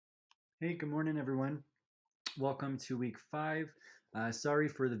Hey, good morning, everyone. Welcome to week 5. Sorry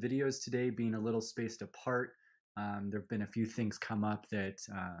for the videos today being a little spaced apart. There have been a few things come up that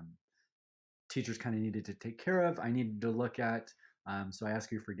teachers kind of needed to take care of. I needed to look at. So I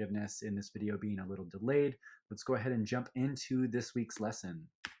ask your forgiveness in this video being a little delayed. Let's go ahead and jump into this week's lesson.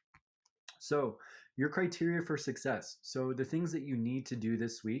 So, your criteria for success. So, the things that you need to do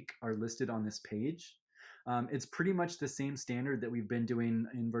this week are listed on this page. It's pretty much the same standard that we've been doing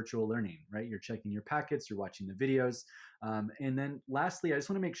in virtual learning, right? You're checking your packets, you're watching the videos. And then lastly, I just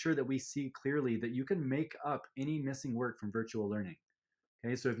want to make sure that we see clearly that you can make up any missing work from virtual learning.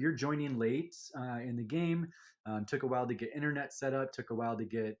 Okay, so if you're joining late in the game, took a while to get internet set up, took a while to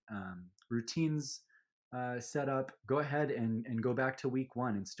get routines set up, go ahead and go back to week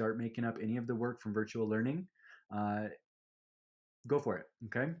 1 and start making up any of the work from virtual learning. Go for it,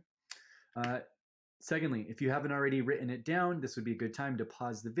 okay? Secondly, if you haven't already written it down, this would be a good time to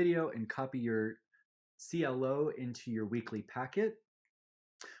pause the video and copy your CLO into your weekly packet.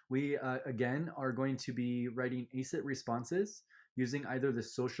 We, again, are going to be writing ACIT responses using either the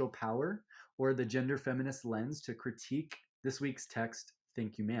social power or the gender feminist lens to critique this week's text,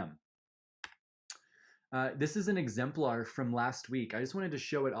 Thank You, Ma'am. This is an exemplar from last week. I just wanted to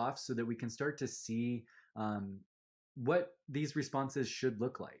show it off so that we can start to see what these responses should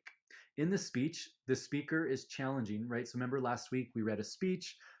look like. In the speech, the speaker is challenging, right? So remember last week we read a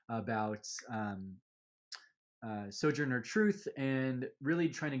speech about Sojourner Truth and really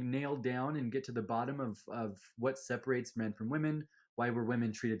trying to nail down and get to the bottom of what separates men from women, why were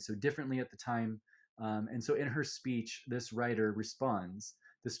women treated so differently at the time. And so in her speech, this writer responds,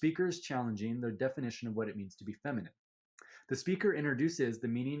 the speaker is challenging the definition of what it means to be feminine. The speaker introduces the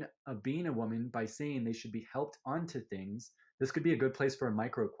meaning of being a woman by saying they should be helped onto things. This could be a good place for a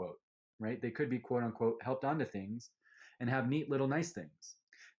micro quote, right? They could be quote unquote helped onto things and have neat little nice things.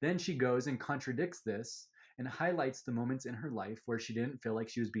 Then she goes and contradicts this and highlights the moments in her life where she didn't feel like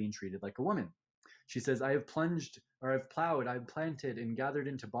she was being treated like a woman. She says, I have plunged, or I've plowed, I've planted and gathered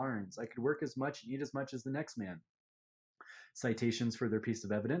into barns. I could work as much and eat as much as the next man. Citations for their piece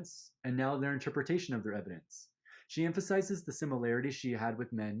of evidence, and now their interpretation of their evidence. She emphasizes the similarities she had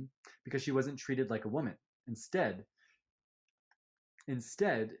with men because she wasn't treated like a woman. Instead,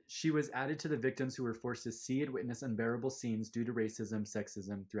 she was added to the victims who were forced to see and witness unbearable scenes due to racism,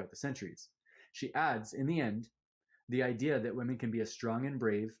 sexism throughout the centuries. She adds, in the end, the idea that women can be as strong and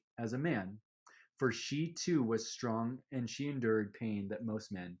brave as a man, for she too was strong and she endured pain that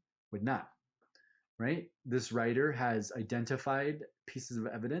most men would not. Right? This writer has identified pieces of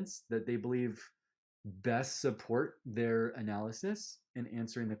evidence that they believe best support their analysis in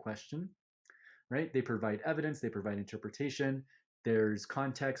answering the question. Right? They provide evidence, they provide interpretation, there's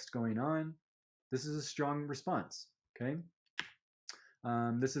context going on. This is a strong response. Okay.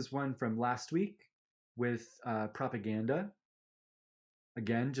 This is one from last week with propaganda.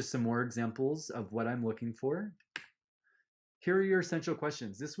 Again, just some more examples of what I'm looking for. Here are your essential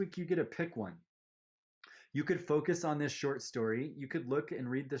questions. This week you get to pick one. You could focus on this short story. You could look and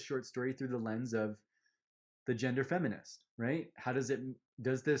read this short story through the lens of the gender feminist, right?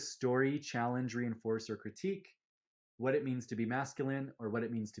 Does this story challenge, reinforce, or critique what it means to be masculine or what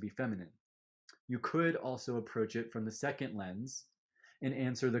it means to be feminine? You could also approach it from the second lens and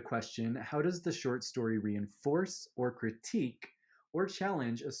answer the question, how does the short story reinforce or critique or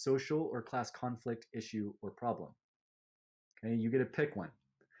challenge a social or class conflict, issue, or problem? Okay, you get to pick one.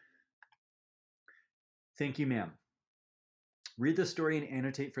 Thank you, ma'am. Read the story and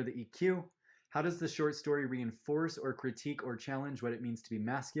annotate for the EQ. How does the short story reinforce or critique or challenge what it means to be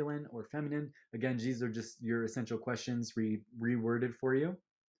masculine or feminine? Again, these are just your essential questions reworded for you.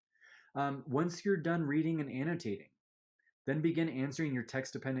 Once you're done reading and annotating, then begin answering your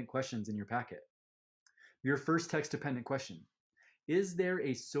text-dependent questions in your packet. Your first text-dependent question, is there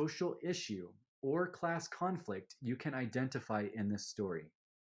a social issue or class conflict you can identify in this story?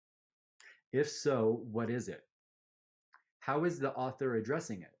 If so, what is it? How is the author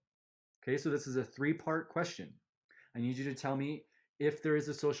addressing it? Okay, so this is a 3-part question. I need you to tell me if there is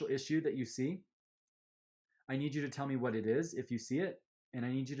a social issue that you see. I need you to tell me what it is if you see it, and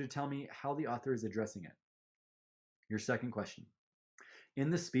I need you to tell me how the author is addressing it. Your second question. In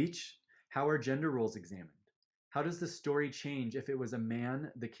the speech, how are gender roles examined? How does the story change if it was a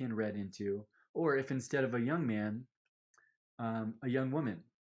man the kin read into, or if instead of a young man, a young woman?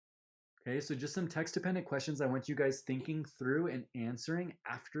 Okay, so just some text-dependent questions I want you guys thinking through and answering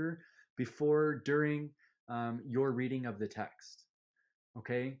after, before, during your reading of the text.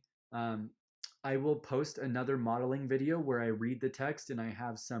 Okay, I will post another modeling video where I read the text and I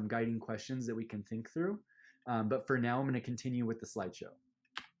have some guiding questions that we can think through. But for now, I'm going to continue with the slideshow.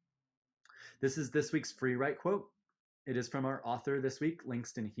 This is this week's free write quote. It is from our author this week,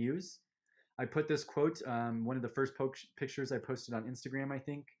 Langston Hughes. I put this quote, one of the first pictures I posted on Instagram, I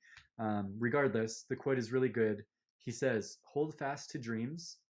think. Regardless, the quote is really good. He says, "Hold fast to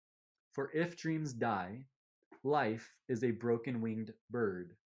dreams, for if dreams die, life is a broken-winged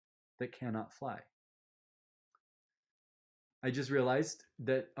bird that cannot fly." I just realized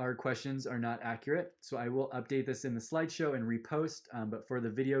that our questions are not accurate, so I will update this in the slideshow and repost, but for the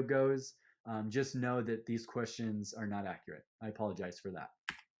video goes, just know that these questions are not accurate. I apologize for that.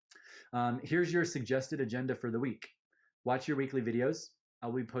 Here's your suggested agenda for the week. Watch your weekly videos.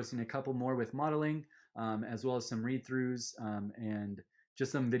 I'll be posting a couple more with modeling, as well as some read-throughs and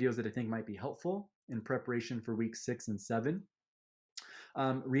just some videos that I think might be helpful in preparation for week 6 and 7.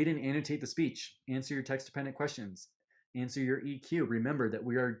 Read and annotate the speech. Answer your text-dependent questions. Answer your EQ. Remember that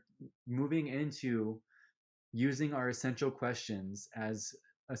we are moving into using our essential questions as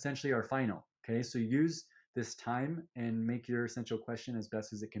essentially our final. Okay, so use this time and make your essential question as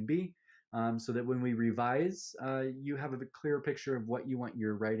best as it can be, so that when we revise, you have a clearer picture of what you want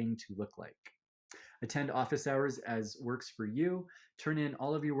your writing to look like. Attend office hours as works for you. Turn in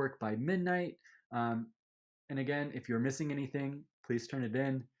all of your work by midnight. And again, if you're missing anything, please turn it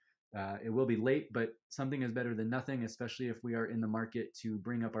in. It will be late, but something is better than nothing, especially if we are in the market to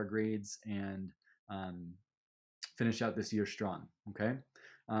bring up our grades and finish out this year strong, okay?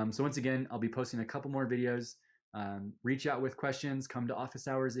 So once again, I'll be posting a couple more videos. Reach out with questions, come to office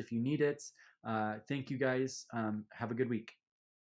hours if you need it. Thank you guys. Have a good week.